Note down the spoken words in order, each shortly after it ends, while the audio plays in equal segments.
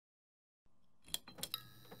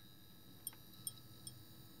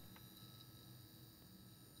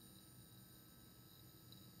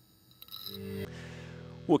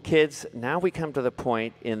Well, kids, now we come to the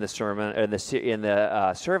point in the sermon,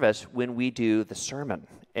 service when we do the sermon.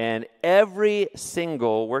 And every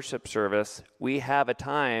single worship service, we have a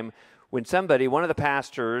time when somebody, one of the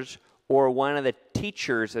pastors or one of the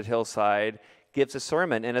teachers at Hillside, gives a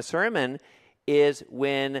sermon. And a sermon is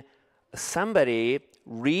when somebody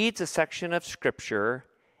reads a section of Scripture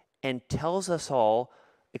and tells us all,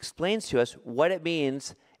 explains to us what it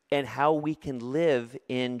means and how we can live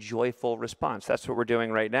in joyful response. That's what we're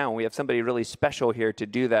doing right now. We have somebody really special here to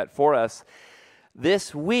do that for us.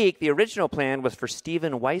 This week, the original plan was for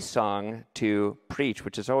Chuck Wysong to preach,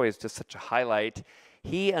 which is always just such a highlight.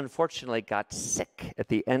 He unfortunately got sick at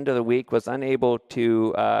the end of the week, was unable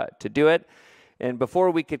to do it. And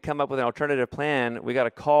before we could come up with an alternative plan, we got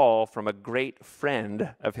a call from a great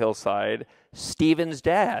friend of Hillside, Stephen's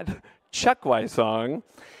dad, Chuck Wysong,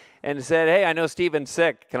 and said, hey, I know Stephen's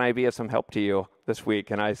sick. Can I be of some help to you this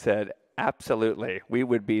week? And I said, absolutely. We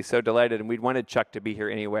would be so delighted, and we'd wanted Chuck to be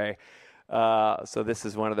here anyway. So this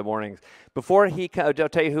is one of the mornings. Before I'll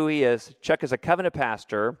tell you who he is. Chuck is a covenant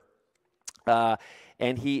pastor,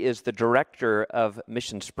 and he is the director of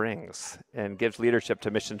Mission Springs and gives leadership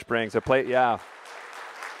to Mission Springs.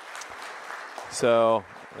 So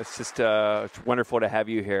it's just it's wonderful to have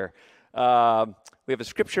you here. We have a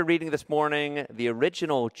scripture reading this morning. The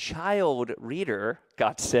original child reader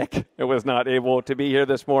got sick and was not able to be here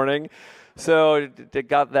this morning. So it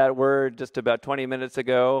got that word just about 20 minutes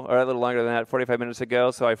ago, or a little longer than that, 45 minutes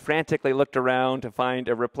ago. So I frantically looked around to find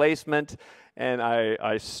a replacement, and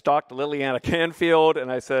I stalked Liliana Canfield,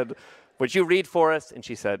 and I said, would you read for us? And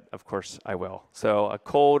she said, of course I will. So a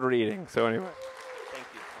cold reading. So anyway. Thank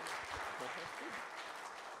you.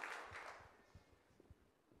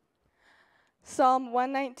 Psalm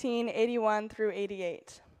 119, 81 through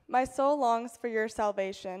 88. My soul longs for your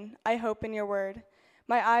salvation. I hope in your word.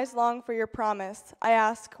 My eyes long for your promise. I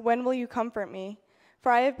ask, when will you comfort me? For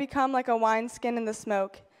I have become like a wineskin in the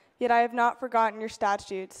smoke, yet I have not forgotten your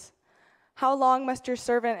statutes. How long must your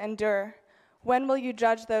servant endure? When will you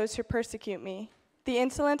judge those who persecute me? The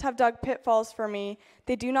insolent have dug pitfalls for me.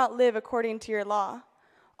 They do not live according to your law.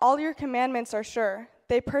 All your commandments are sure.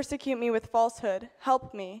 They persecute me with falsehood.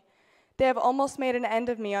 Help me. They have almost made an end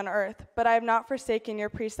of me on earth, but I have not forsaken your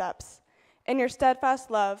precepts. In your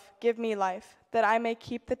steadfast love, give me life, that I may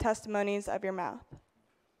keep the testimonies of your mouth.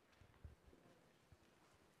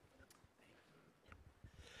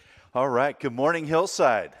 All right. Good morning,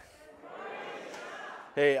 Hillside. Good morning.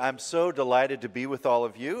 Hey, I'm so delighted to be with all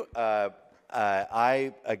of you. I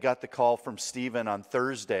got the call from Stephen on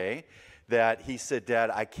Thursday that he said, Dad,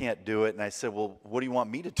 I can't do it. And I said, well, what do you want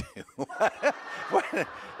me to do?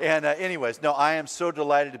 And anyways, no, I am so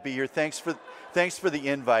delighted to be here. Thanks for the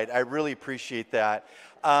invite. I really appreciate that.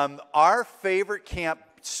 Our favorite camp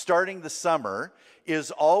starting the summer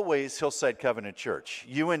is always Hillside Covenant Church.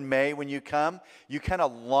 You in May, when you come, you kind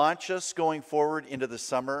of launch us going forward into the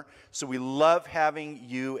summer. So we love having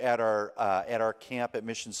you at our camp at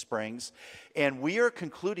Mission Springs. And we are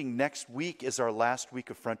concluding next week is our last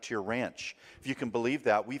week of Frontier Ranch. If you can believe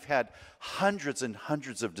that, we've had hundreds and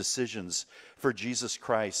hundreds of decisions for Jesus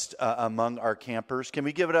Christ among our campers. Can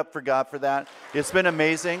we give it up for God for that? It's been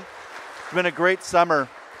amazing. It's been a great summer.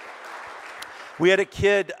 We had a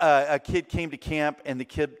kid came to camp, and the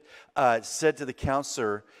kid said to the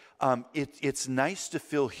counselor, it's nice to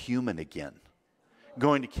feel human again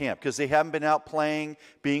going to camp, because they haven't been out playing,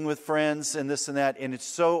 being with friends, and this and that, and it's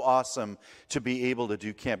so awesome to be able to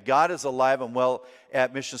do camp. God is alive and well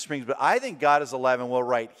at Mission Springs, but I think God is alive and well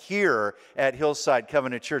right here at Hillside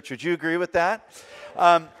Covenant Church. Would you agree with that?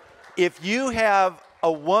 If you have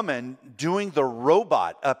a woman doing the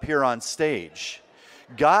robot up here on stage,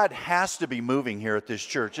 God has to be moving here at this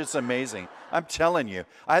church. It's amazing. I'm telling you.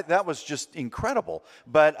 That was just incredible.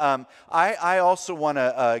 But I also want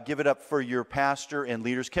to give it up for your pastor and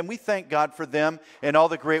leaders. Can we thank God for them and all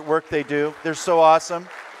the great work they do? They're so awesome.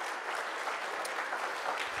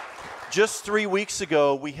 Just 3 weeks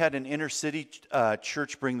ago, we had an inner city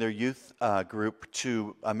church bring their youth group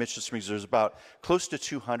to Mission Springs. There's about close to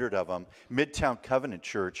 200 of them, Midtown Covenant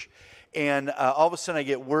Church. And all of a sudden I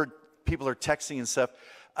get word, people are texting and stuff,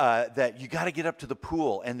 that you got to get up to the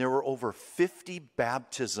pool. And there were over 50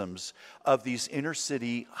 baptisms of these inner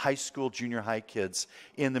city high school, junior high kids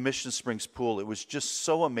in the Mission Springs pool. It was just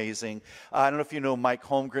so amazing. I don't know if you know who Mike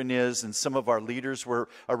Holmgren is, and some of our leaders were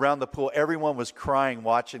around the pool. Everyone was crying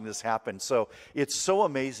watching this happen. So it's so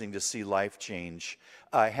amazing to see life change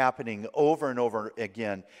happening over and over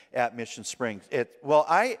again at Mission Springs.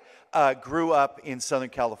 I grew up in Southern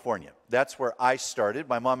California. That's where I started.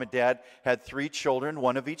 My mom and dad had 3 children,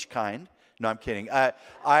 one of each kind. No, I'm kidding.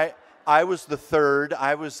 I was the third.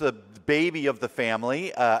 I was the baby of the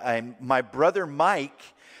family. My brother Mike,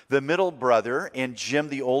 the middle brother, and Jim,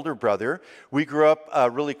 the older brother, we grew up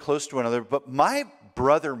really close to one another. But my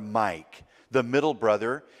brother Mike, the middle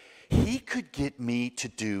brother, he could get me to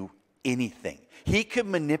do anything. He could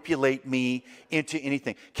manipulate me into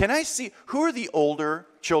anything. Can I see, who are the older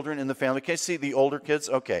children in the family? Can I see the older kids?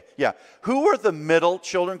 Okay, yeah. Who are the middle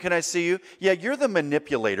children? Can I see you? Yeah, you're the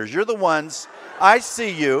manipulators. You're the ones. I see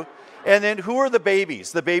you. And then who are the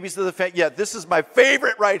babies? The babies of the family. Yeah, this is my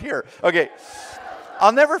favorite right here. Okay.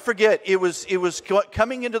 I'll never forget, it was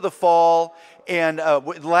coming into the fall, and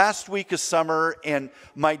last week of summer, and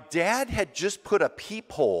my dad had just put a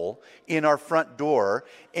peephole in our front door,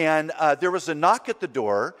 and there was a knock at the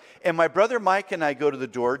door, and my brother Mike and I go to the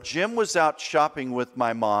door. Jim was out shopping with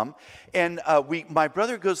my mom, and my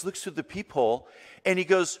brother looks through the peephole, and he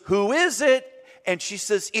goes, "Who is it?" And she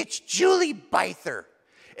says, "It's Julie Byther."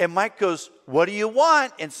 And Mike goes, "What do you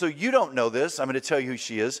want?" And so you don't know this. I'm going to tell you who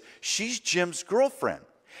she is. She's Jim's girlfriend.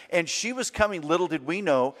 And she was coming, little did we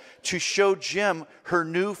know, to show Jim her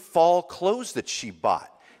new fall clothes that she bought.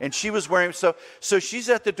 And she was wearing, so she's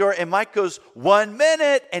at the door, and Mike goes, "1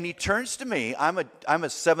 minute." And he turns to me. I'm a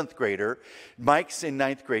seventh grader. Mike's in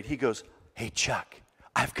ninth grade. He goes, "Hey, Chuck,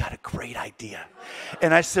 I've got a great idea."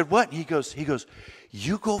 And I said, "What?" And he goes,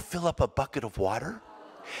 "You go fill up a bucket of water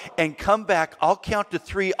and come back. I'll count to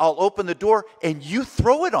 3. I'll open the door, and you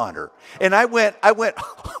throw it on her." And I went,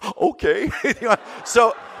 okay.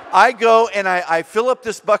 So I go and I fill up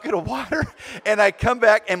this bucket of water, and I come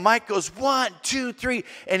back, and Mike goes, 1, 2, 3,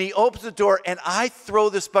 and he opens the door, and I throw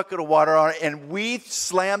this bucket of water on her, and we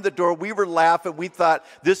slammed the door. We were laughing. We thought,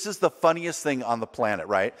 this is the funniest thing on the planet,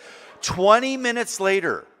 right? 20 minutes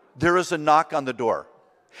later, there is a knock on the door.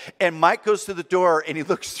 And Mike goes to the door, and he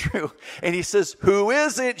looks through, and he says, "Who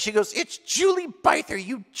is it?" She goes, "It's Julie Byther,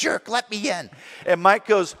 you jerk, let me in." And Mike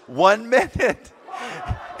goes, "1 minute."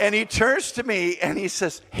 And he turns to me, and he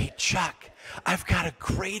says, "Hey, Chuck, I've got a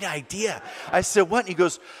great idea." I said, "What?" And he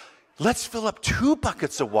goes, "Let's fill up 2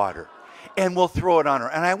 buckets of water, and we'll throw it on her."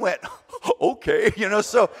 And I went, okay,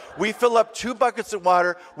 so we fill up 2 buckets of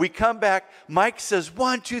water. We come back. Mike says,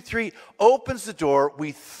 1, 2, 3, opens the door.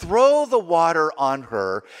 We throw the water on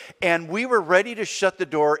her, and we were ready to shut the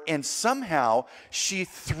door, and somehow she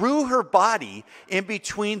threw her body in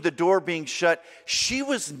between the door being shut. She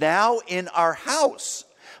was now in our house.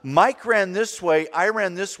 Mike ran this way, I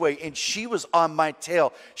ran this way, and she was on my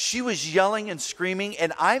tail. She was yelling and screaming,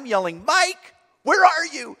 and I'm yelling, "Mike, where are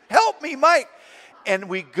you? Help me, Mike." And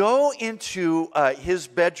we go into his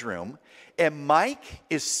bedroom, and Mike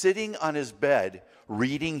is sitting on his bed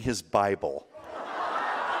reading his Bible.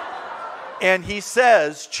 And he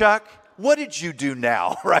says, "Chuck, what did you do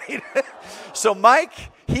now?" Right? So Mike,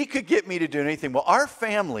 he could get me to do anything. Well, our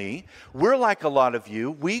family, we're like a lot of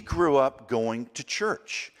you. We grew up going to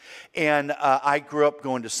church. And I grew up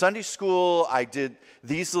going to Sunday school. I did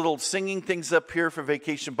these little singing things up here for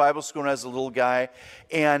Vacation Bible School when I was a little guy.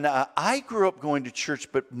 And I grew up going to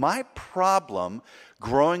church. But my problem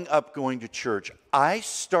growing up going to church, I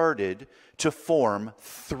started to form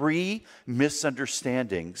 3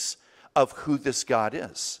 misunderstandings of who this God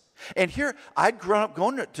is. And here, I'd grown up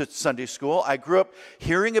going to Sunday school. I grew up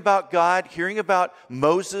hearing about God, hearing about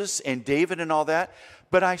Moses and David and all that.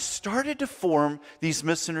 But I started to form these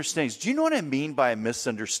misunderstandings. Do you know what I mean by a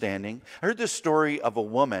misunderstanding? I heard this story of a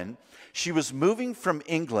woman. She was moving from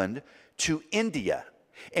England to India,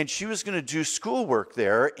 and she was going to do schoolwork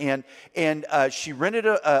there. And she rented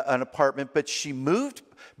an apartment, but she moved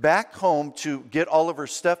back home to get all of her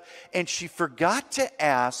stuff, and she forgot to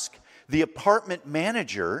ask the apartment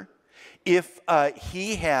manager if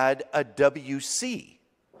he had a WC.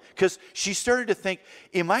 Because she started to think,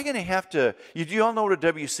 am I going to have to, do you all know what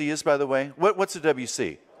a WC is, by the way? What's a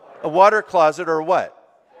WC? A water closet or what?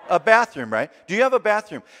 A bathroom, right? Do you have a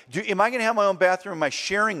bathroom? Am I going to have my own bathroom? Am I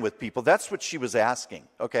sharing with people? That's what she was asking,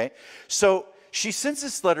 okay? So she sends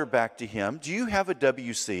this letter back to him. Do you have a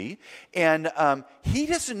WC? And he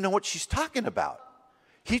doesn't know what she's talking about.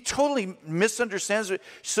 He totally misunderstands it.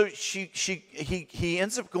 So he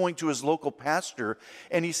ends up going to his local pastor,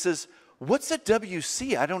 and he says, "What's a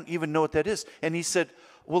WC? I don't even know what that is." And he said,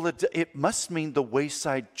 "Well, it must mean the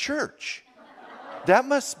Wayside Church. That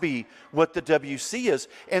must be what the WC is."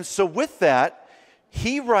 And so with that,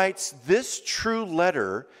 he writes this true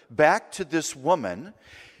letter back to this woman.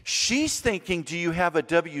 She's thinking, do you have a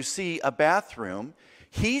WC, a bathroom?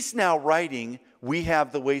 He's now writing, we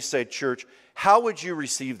have the Wayside Church. How would you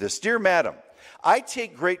receive this? Dear madam, I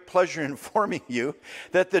take great pleasure in informing you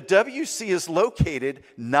that the WC is located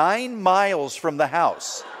 9 miles from the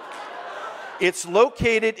house. It's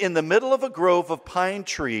located in the middle of a grove of pine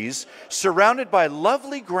trees surrounded by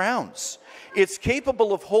lovely grounds. It's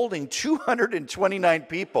capable of holding 229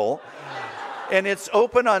 people, and it's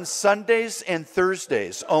open on Sundays and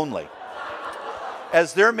Thursdays only.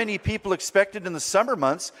 As there are many people expected in the summer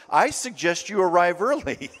months, I suggest you arrive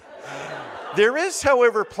early. There is,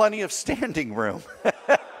 however, plenty of standing room.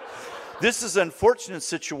 This is an unfortunate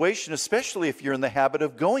situation, especially if you're in the habit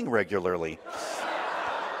of going regularly.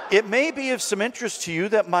 It may be of some interest to you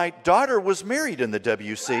that my daughter was married in the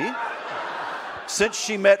WC, since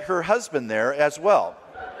she met her husband there as well.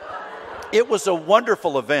 It was a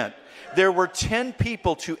wonderful event. There were 10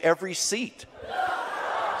 people to every seat.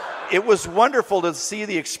 It was wonderful to see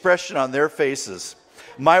the expression on their faces.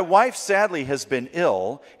 My wife sadly has been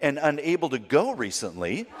ill and unable to go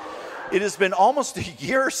recently. It has been almost a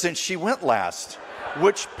year since she went last,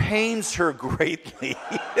 which pains her greatly.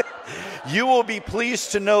 You will be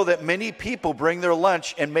pleased to know that many people bring their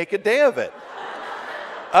lunch and make a day of it.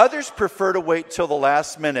 Others prefer to wait till the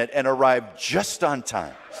last minute and arrive just on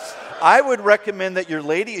time. I would recommend that your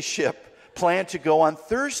ladyship plan to go on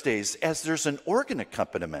Thursdays, as there's an organ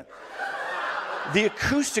accompaniment. The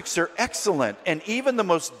acoustics are excellent, and even the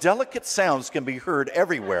most delicate sounds can be heard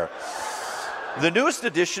everywhere. The newest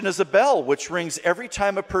addition is a bell, which rings every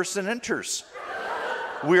time a person enters.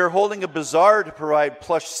 We are holding a bazaar to provide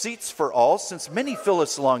plush seats for all, since many feel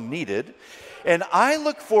it's long needed. And I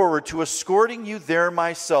look forward to escorting you there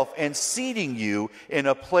myself and seating you in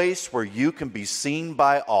a place where you can be seen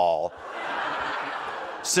by all.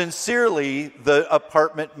 Sincerely, the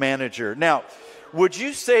apartment manager. Now, would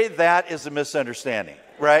you say that is a misunderstanding,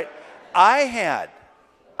 right? I had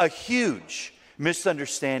a huge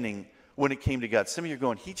misunderstanding when it came to God. Some of you are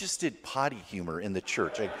going, he just did potty humor in the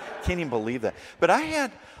church. I can't even believe that. But I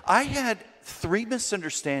had 3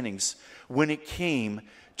 misunderstandings when it came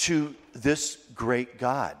to this great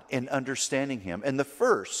God and understanding him. And the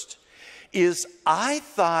first is I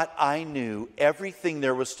thought I knew everything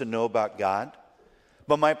there was to know about God.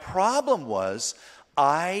 But my problem was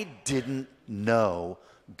I didn't know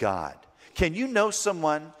God. Can you know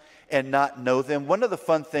someone and not know them? One of the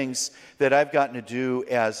fun things that I've gotten to do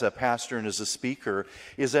as a pastor and as a speaker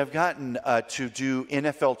is I've gotten to do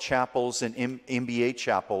NFL chapels and NBA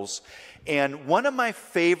chapels. And one of my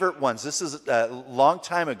favorite ones, this is a long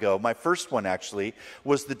time ago, my first one actually,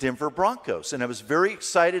 was the Denver Broncos. And I was very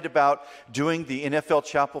excited about doing the NFL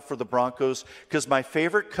chapel for the Broncos because my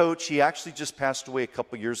favorite coach, he actually just passed away a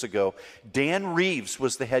couple years ago. Dan Reeves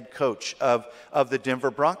was the head coach of the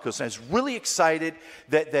Denver Broncos. And I was really excited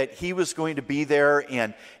that he was going to be there.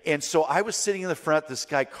 And so I was sitting in the front, this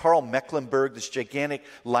guy, Carl Mecklenburg, this gigantic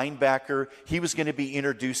linebacker, he was going to be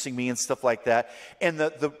introducing me and stuff like that. And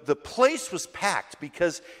the place was packed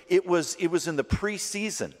because it was in the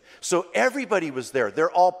preseason. So everybody was there.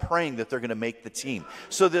 They're all praying that they're going to make the team.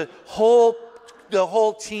 So the whole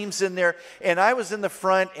team's in there, and I was in the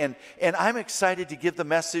front, and I'm excited to give the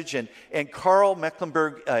message, and Carl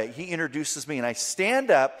Mecklenburg, he introduces me, and I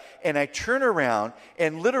stand up, and I turn around,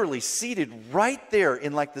 and literally seated right there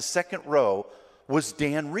in like the second row was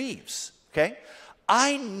Dan Reeves, okay?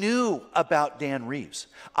 I knew about Dan Reeves.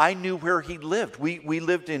 I knew where he lived. We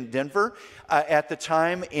lived in Denver at the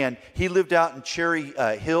time, and he lived out in Cherry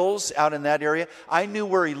Hills, out in that area. I knew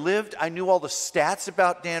where he lived. I knew all the stats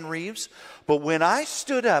about Dan Reeves. But when I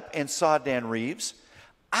stood up and saw Dan Reeves,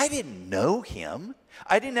 I didn't know him.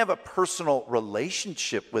 I didn't have a personal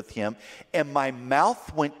relationship with him, and my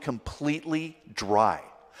mouth went completely dry.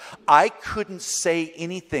 I couldn't say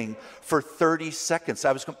anything for 30 seconds.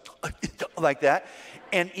 I was going like that.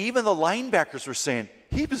 And even the linebackers were saying,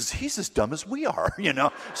 he's as dumb as we are, you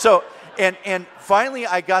know. So, and finally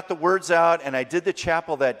I got the words out and I did the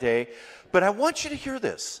chapel that day. But I want you to hear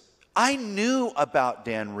this. I knew about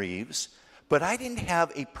Dan Reeves, but I didn't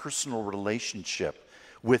have a personal relationship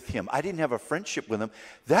with him. I didn't have a friendship with him.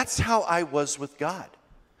 That's how I was with God.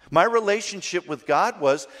 My relationship with God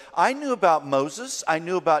was, I knew about Moses, I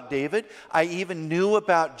knew about David, I even knew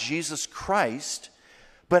about Jesus Christ,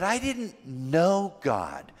 but I didn't know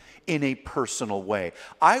God in a personal way.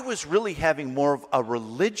 I was really having more of a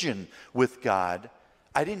religion with God.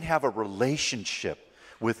 I didn't have a relationship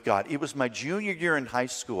with God. It was my junior year in high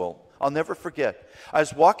school. I'll never forget. I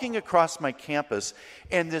was walking across my campus,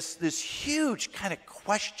 and this huge kind of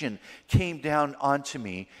question came down onto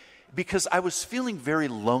me, because I was feeling very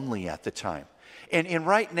lonely at the time. And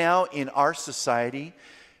right now in our society,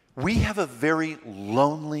 We have a very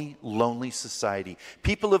lonely, lonely society.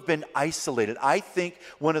 People have been isolated. I think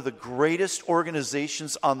one of the greatest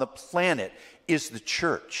organizations on the planet is the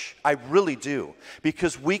church. I really do.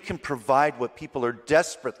 Because we can provide what people are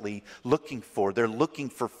desperately looking for. They're looking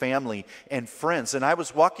for family and friends. And I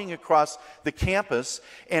was walking across the campus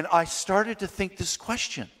and I started to think this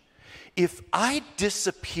question. If I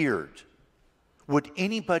disappeared, would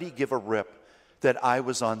anybody give a rip that I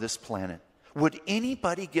was on this planet? Would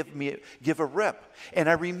anybody give a rip? And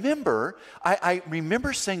I remember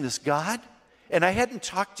saying this, God, and I hadn't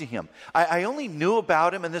talked to him. I only knew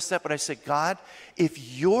about him and this, that, but I said, God,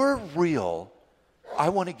 if you're real, I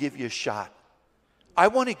want to give you a shot. I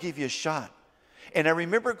want to give you a shot. And I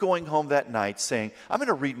remember going home that night saying, I'm going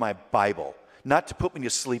to read my Bible. Not to put me to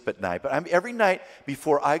sleep at night, but every night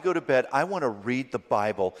before I go to bed, I want to read the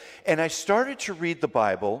Bible. And I started to read the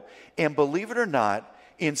Bible, and believe it or not,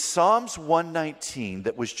 in Psalms 119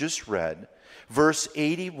 that was just read, verse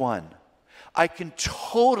 81, I can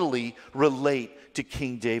totally relate to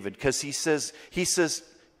King David because he says,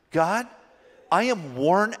 God, I am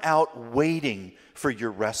worn out waiting for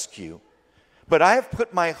your rescue, but I have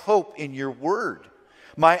put my hope in your word.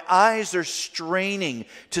 My eyes are straining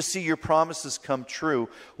to see your promises come true.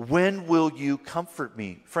 When will you comfort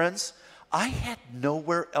me? Friends, I had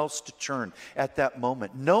nowhere else to turn at that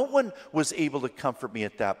moment. No one was able to comfort me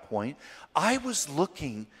at that point. I was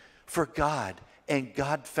looking for God, and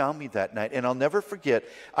God found me that night. And I'll never forget,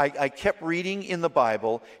 I kept reading in the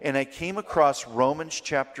Bible, and I came across Romans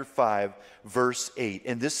chapter 5, verse 8.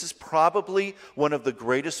 And this is probably one of the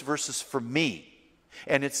greatest verses for me.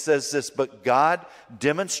 And it says this, but God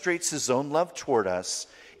demonstrates his own love toward us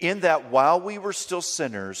in that while we were still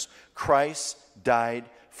sinners, Christ died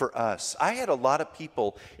for us. I had a lot of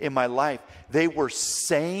people in my life, they were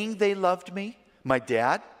saying they loved me. My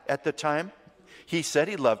dad at the time, he said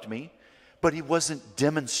he loved me, but he wasn't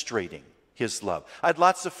demonstrating his love. I had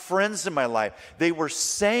lots of friends in my life. They were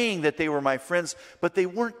saying that they were my friends, but they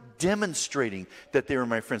weren't demonstrating that they were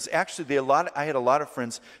my friends. Actually, I had a lot of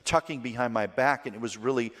friends talking behind my back, and it was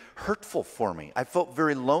really hurtful for me. I felt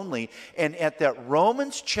very lonely. And at that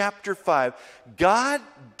Romans chapter 5, God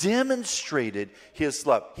demonstrated his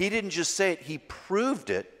love. He didn't just say it, he proved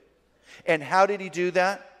it. And how did he do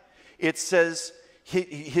that? It says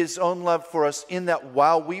his own love for us in that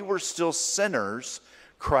while we were still sinners,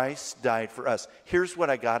 Christ died for us. Here's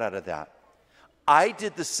what I got out of that. I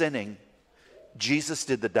did the sinning. Jesus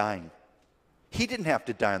did the dying. He didn't have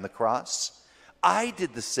to die on the cross. I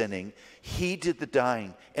did the sinning. He did the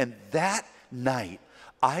dying. And that night,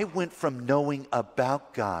 I went from knowing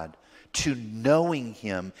about God to knowing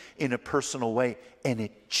him in a personal way. And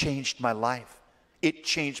it changed my life. It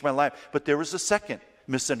changed my life. But there was a second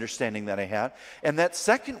misunderstanding that I had. And that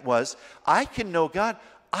second was, I can know God.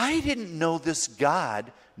 I didn't know this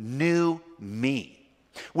God knew me.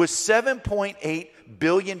 With 7.8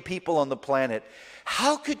 billion people on the planet,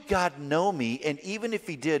 how could God know me? And even if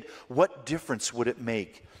he did, what difference would it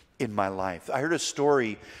make in my life? I heard a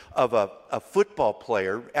story of a football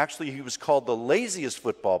player. Actually, he was called the laziest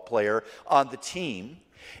football player on the team.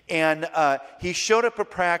 And he showed up at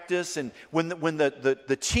practice, and when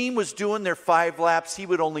the team was doing their 5 laps, he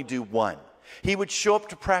would only do 1. He would show up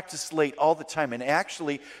to practice late all the time. And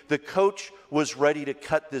actually, the coach was ready to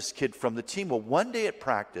cut this kid from the team. Well, one day at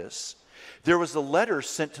practice, there was a letter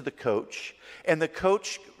sent to the coach. And the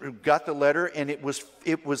coach got the letter, and it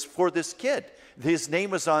was for this kid. His name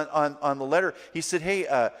was on the letter. He said,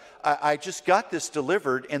 hey, I just got this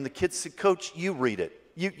delivered. And the kid said, Coach, you read it.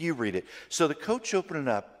 You read it. So the coach opened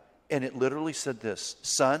it up, and it literally said this,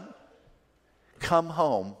 son, come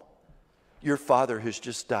home. Your father has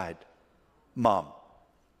just died. Mom.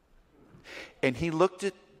 And he looked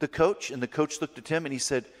at the coach, and the coach looked at him, and he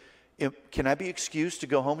said, can I be excused to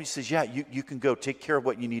go home? He says, yeah, you can go. Take care of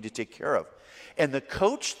what you need to take care of. And the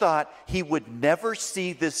coach thought he would never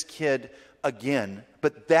see this kid again,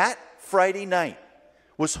 but that Friday night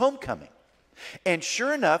was homecoming. And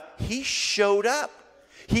sure enough, he showed up.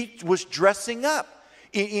 He was dressing up.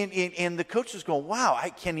 And the coach was going, wow, I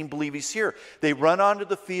can't even believe he's here. They run onto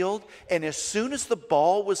the field, and as soon as the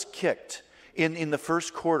ball was kicked, in the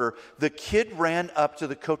first quarter, the kid ran up to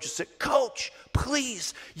the coach and said, Coach,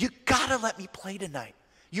 please, you got to let me play tonight.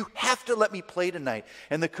 You have to let me play tonight.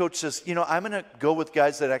 And the coach says, I'm going to go with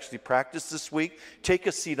guys that actually practice this week. Take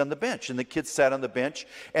a seat on the bench. And the kid sat on the bench.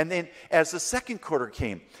 And then as the second quarter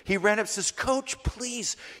came, he ran up and says, Coach,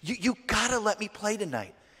 please, you got to let me play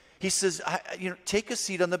tonight. He says, take a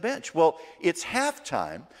seat on the bench. Well, it's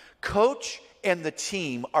halftime. Coach and the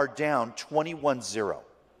team are down 21-0.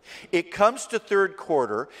 It comes to third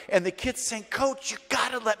quarter, and the kid's saying, Coach, you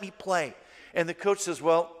got to let me play. And the coach says,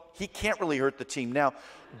 well, he can't really hurt the team. Now,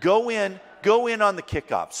 go in on the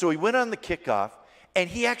kickoff. So he went on the kickoff, and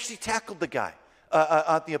he actually tackled the guy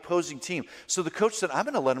on the opposing team. So the coach said, I'm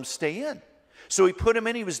going to let him stay in. So he put him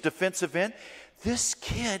in. He was defensive end. This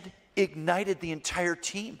kid ignited the entire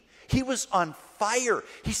team. He was on fire.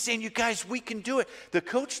 He's saying, you guys, we can do it. The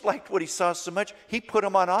coach liked what he saw so much, he put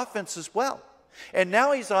him on offense as well. And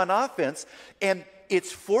now he's on offense, and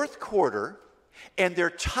it's fourth quarter, and they're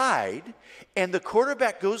tied, and the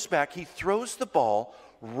quarterback goes back. He throws the ball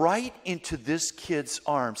right into this kid's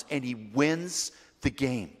arms, and he wins the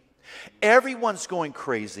game. Everyone's going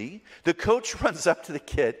crazy. The coach runs up to the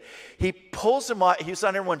kid. He pulls him on. He's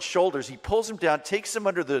on everyone's shoulders. He pulls him down, takes him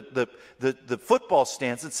under the football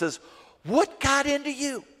stands and says, what got into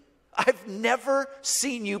you? I've never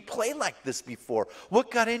seen you play like this before. What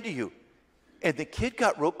got into you? And the kid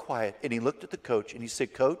got real quiet, and he looked at the coach, and he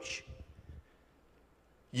said, Coach,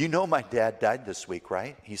 you know my dad died this week,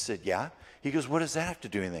 right? He said, yeah. He goes, what does that have to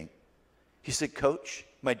do with anything? He said, Coach,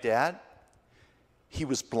 my dad, he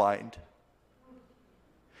was blind.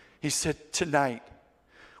 He said, tonight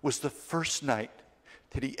was the first night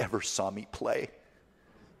that he ever saw me play.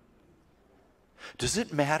 Does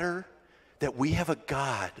it matter that we have a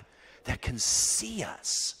God that can see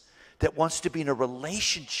us, that wants to be in a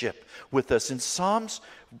relationship with us? In Psalms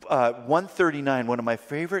 139, one of my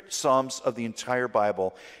favorite Psalms of the entire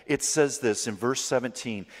Bible, it says this in verse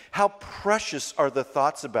 17, how precious are the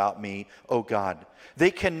thoughts about me, O God. They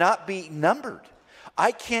cannot be numbered.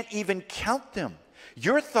 I can't even count them.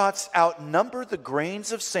 Your thoughts outnumber the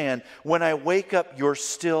grains of sand. When I wake up, you're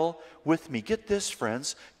still with me. Get this,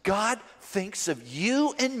 friends. God thinks of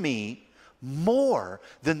you and me more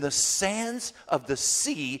than the sands of the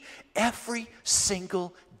sea every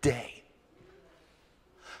single day.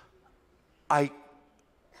 I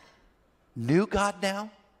knew God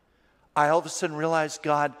now. I all of a sudden realized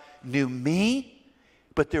God knew me,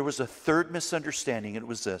 but there was a third misunderstanding, and it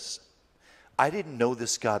was this. I didn't know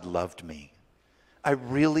this God loved me. I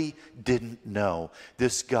really didn't know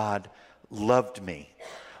this God loved me.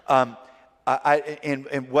 And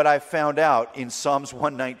what I found out in Psalms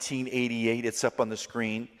 119:88, it's up on the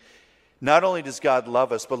screen. Not only does God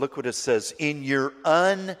love us, but look what it says. In your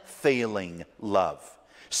unfailing love,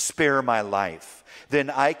 spare my life.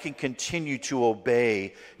 Then I can continue to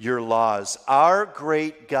obey your laws. Our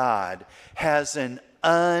great God has an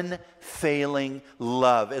unfailing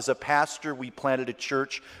love. As a pastor, we planted a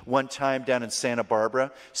church one time down in Santa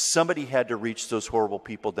Barbara. Somebody had to reach those horrible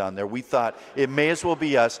people down there. We thought it may as well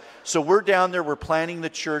be us. So we're down there, we're planting the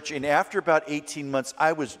church, and after about 18 months,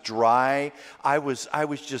 I was dry. I was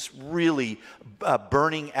just really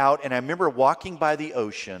burning out. And I remember walking by the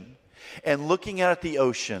ocean and looking out at the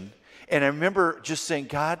ocean, and I remember just saying,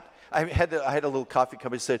 God, I had a little coffee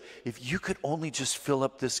cup. I said, if you could only just fill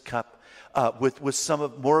up this cup with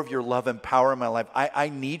some more of your love and power in my life. I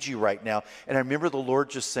need you right now. And I remember the Lord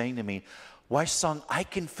just saying to me, Wysong, I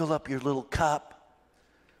can fill up your little cup,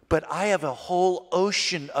 but I have a whole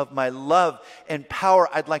ocean of my love and power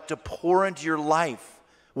I'd like to pour into your life.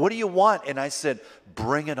 What do you want? And I said,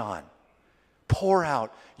 bring it on. Pour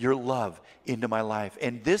out your love into my life.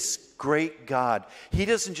 And this great God, he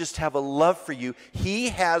doesn't just have a love for you. He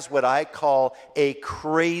has what I call a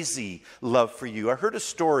crazy love for you. I heard a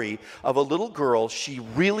story of a little girl. She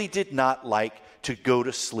really did not like to go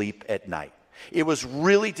to sleep at night. It was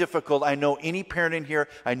really difficult. I know any parent in here,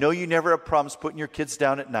 I know you never have problems putting your kids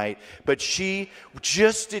down at night, but she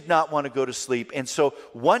just did not want to go to sleep. And so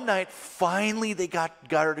one night, finally they got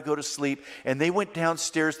her to go to sleep, and they went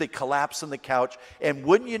downstairs, they collapsed on the couch, and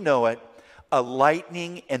wouldn't you know it, a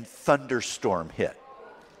lightning and thunderstorm hit.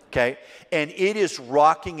 Okay? And it is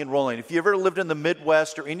rocking and rolling. If you ever lived in the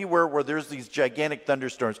Midwest or anywhere where there's these gigantic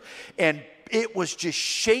thunderstorms, and it was just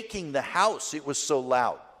shaking the house, it was so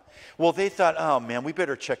loud. Well, they thought, oh, man, we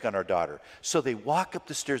better check on our daughter. So they walk up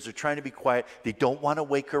the stairs. They're trying to be quiet. They don't want to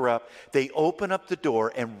wake her up. They open up the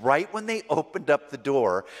door, and right when they opened up the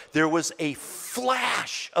door, there was a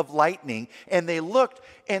flash of lightning, and they looked,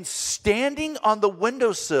 and standing on the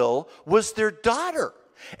windowsill was their daughter.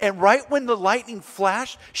 And right when the lightning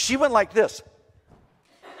flashed, she went like this,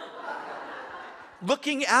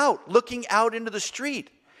 looking out into the street.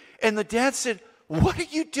 And the dad said, what are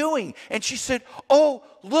you doing? And she said, oh,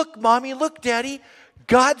 look, Mommy, look, Daddy,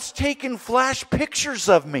 God's taking flash pictures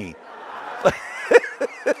of me.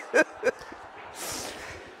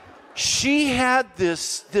 She had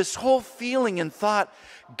this whole feeling and thought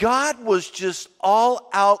God was just all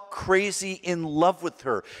out crazy in love with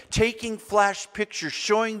her, taking flash pictures,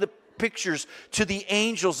 showing the pictures to the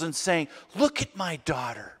angels and saying, look at my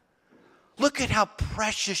daughter. Look at how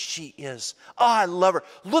precious she is. Oh, I love her.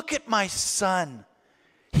 Look at my son.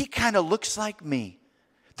 He kind of looks like me.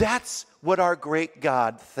 That's what our great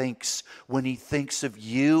God thinks when he thinks of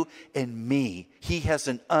you and me. He has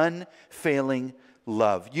an unfailing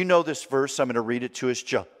love. You know this verse. I'm going to read it to us.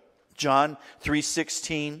 John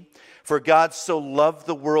 3:16. For God so loved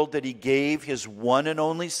the world that he gave his one and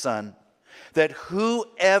only Son, that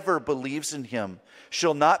whoever believes in him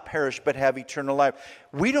shall not perish but have eternal life.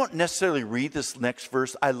 We don't necessarily read this next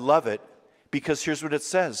verse. I love it because here's what it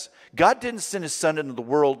says. God didn't send his Son into the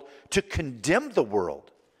world to condemn the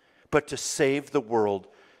world, but to save the world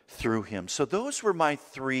through him. So those were my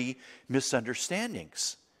 3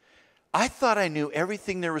 misunderstandings. I thought I knew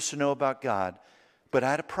everything there was to know about God, but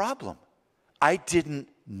I had a problem. I didn't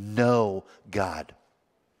know God.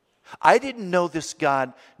 I didn't know this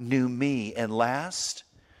God knew me. And last,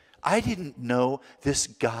 I didn't know this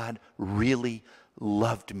God really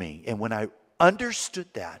loved me. And when I understood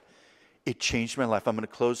that, it changed my life. I'm going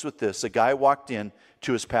to close with this. A guy walked in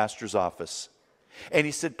to his pastor's office. And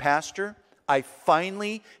he said, Pastor, I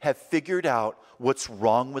finally have figured out what's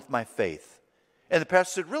wrong with my faith. And the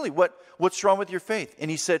pastor said, really, what's wrong with your faith?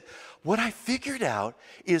 And he said, what I figured out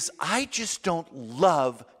is I just don't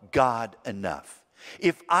love God enough.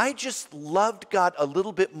 If I just loved God a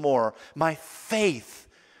little bit more, my faith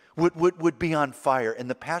would be on fire. And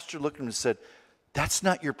the pastor looked at him and said, that's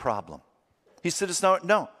not your problem. He said, it's not,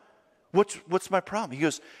 no. What's my problem? He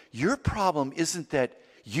goes, your problem isn't that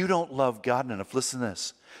you don't love God enough. Listen to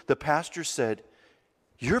this. The pastor said,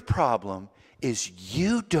 your problem is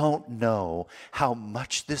you don't know how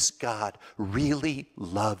much this God really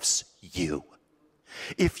loves you.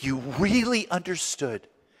 If you really understood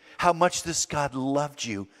how much this God loved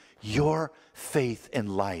you, your faith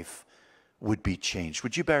and life would be changed.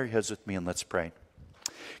 Would you bow your heads with me and let's pray.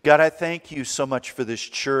 God, I thank you so much for this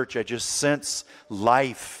church. I just sense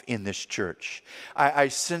life in this church. I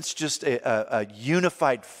sense just a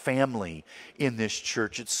unified family in this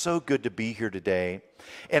church. It's so good to be here today.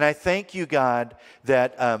 And I thank you, God,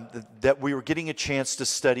 that we were getting a chance to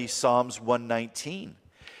study Psalms 119.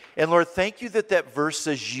 And Lord, thank you that verse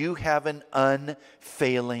says you have an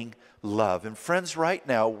unfailing love. And friends, right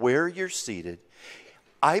now, where you're seated,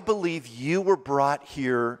 I believe you were brought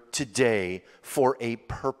here today for a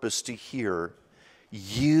purpose to hear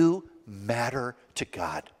you matter to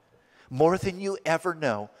God. More than you ever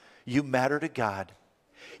know, you matter to God.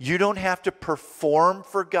 You don't have to perform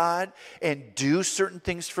for God and do certain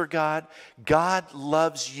things for God. God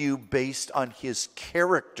loves you based on his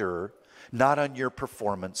character, not on your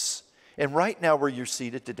performance. And right now where you're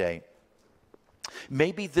seated today,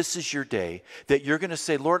 maybe this is your day that you're going to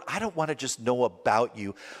say, Lord, I don't want to just know about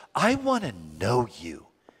you. I want to know you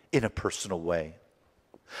in a personal way.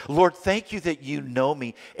 Lord, thank you that you know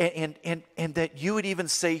me and that you would even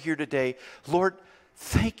say here today, Lord,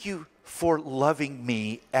 thank you for loving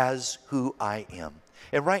me as who I am.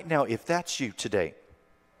 And right now, if that's you today,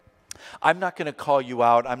 I'm not going to call you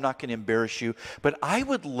out. I'm not going to embarrass you. But I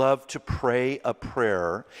would love to pray a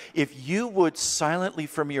prayer. If you would silently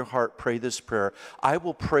from your heart pray this prayer, I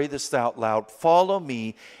will pray this out loud. Follow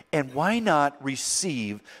me. And why not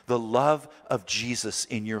receive the love of Jesus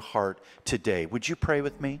in your heart today? Would you pray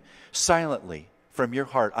with me? Silently from your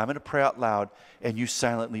heart. I'm going to pray out loud. And you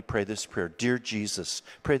silently pray this prayer. Dear Jesus,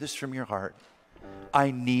 pray this from your heart. I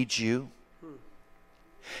need you.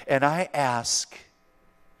 And I ask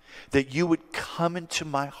that you would come into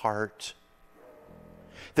my heart.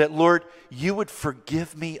 That, Lord, you would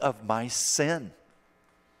forgive me of my sin.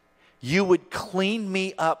 You would clean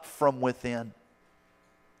me up from within.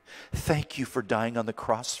 Thank you for dying on the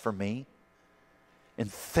cross for me.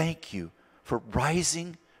 And thank you for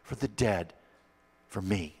rising from the dead for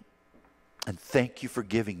me. And thank you for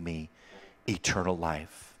giving me eternal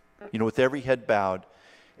life. You know, with every head bowed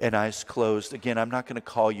and eyes closed, again, I'm not going to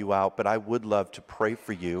call you out, but I would love to pray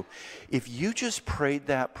for you. If you just prayed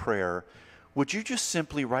that prayer, would you just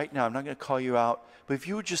simply right now, I'm not going to call you out, but if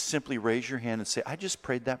you would just simply raise your hand and say, I just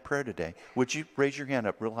prayed that prayer today. Would you raise your hand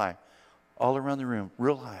up real high? All around the room,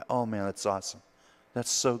 real high. Oh man, that's awesome. That's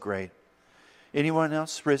so great. Anyone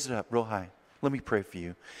else? Raise it up real high. Let me pray for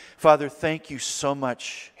you. Father, thank you so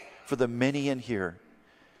much for the many in here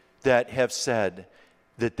that have said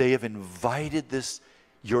that they have invited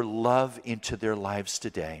your love into their lives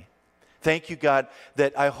today. Thank you, God,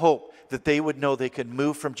 that I hope that they would know they can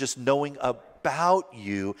move from just knowing about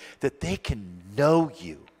you, that they can know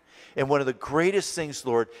you. And one of the greatest things,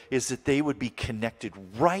 Lord, is that they would be connected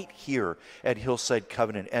right here at Hillside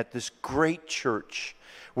Covenant, at this great church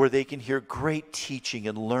where they can hear great teaching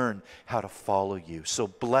and learn how to follow you. So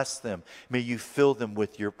bless them. May you fill them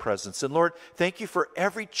with your presence. And Lord, thank you for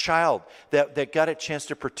every child that got a chance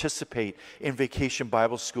to participate in Vacation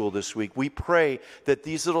Bible School this week. We pray that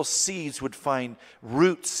these little seeds would find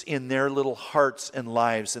roots in their little hearts and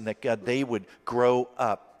lives, and that, God, they would grow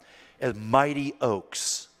up as mighty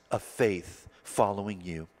oaks of faith following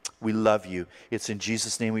you. We love you. It's in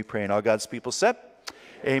Jesus' name we pray. And all God's people said,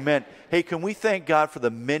 amen. Hey, can we thank God for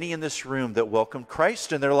the many in this room that welcomed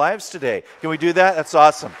Christ in their lives today? Can we do that? That's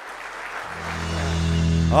awesome.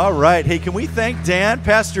 All right. Hey, can we thank Dan,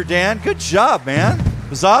 Pastor Dan? Good job, man. It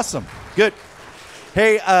was awesome. Good.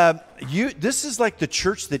 Hey, this is like the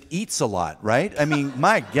church that eats a lot, right? I mean,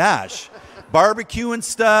 my gosh. Barbecuing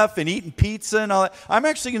stuff and eating pizza and all that. I'm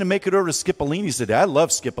actually going to make it over to Skipolini's today. I love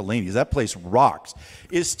Skipolini's. That place rocks.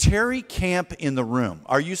 Is Terry Camp in the room?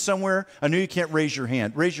 Are you somewhere? I know you can't raise your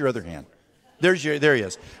hand. Raise your other hand. There he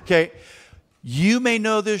is. Okay. You may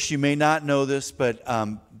know this. You may not know this, but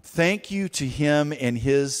thank you to him and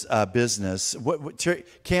his business.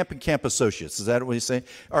 Camp and Camp Associates. Is that what you say?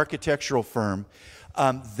 Architectural firm.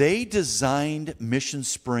 They designed Mission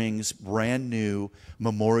Springs' brand new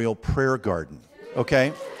memorial prayer garden,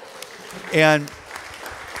 okay? And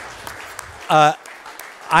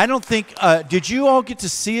I don't think, did you all get to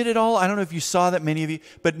see it at all? I don't know if you saw that, many of you,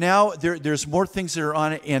 but now there's more things that are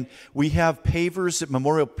on it, and we have pavers,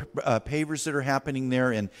 memorial pavers that are happening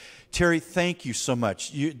there. And Terry, thank you so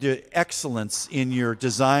much. The excellence in your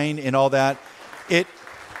design and all that.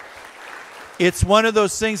 It's one of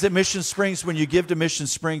those things that Mission Springs, when you give to Mission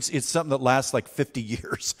Springs, it's something that lasts like 50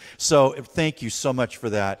 years. So thank you so much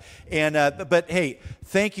for that. And but hey,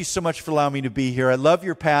 thank you so much for allowing me to be here. I love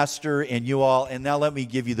your pastor and you all. And now let me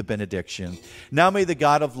give you the benediction. Now may the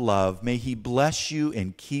God of love, may he bless you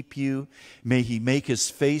and keep you. May he make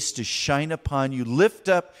his face to shine upon you, lift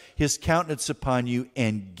up his countenance upon you,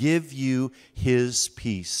 and give you his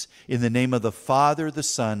peace. In the name of the Father, the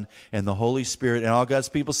Son, and the Holy Spirit. And all God's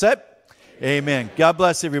people said, amen. God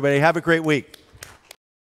bless everybody. Have a great week.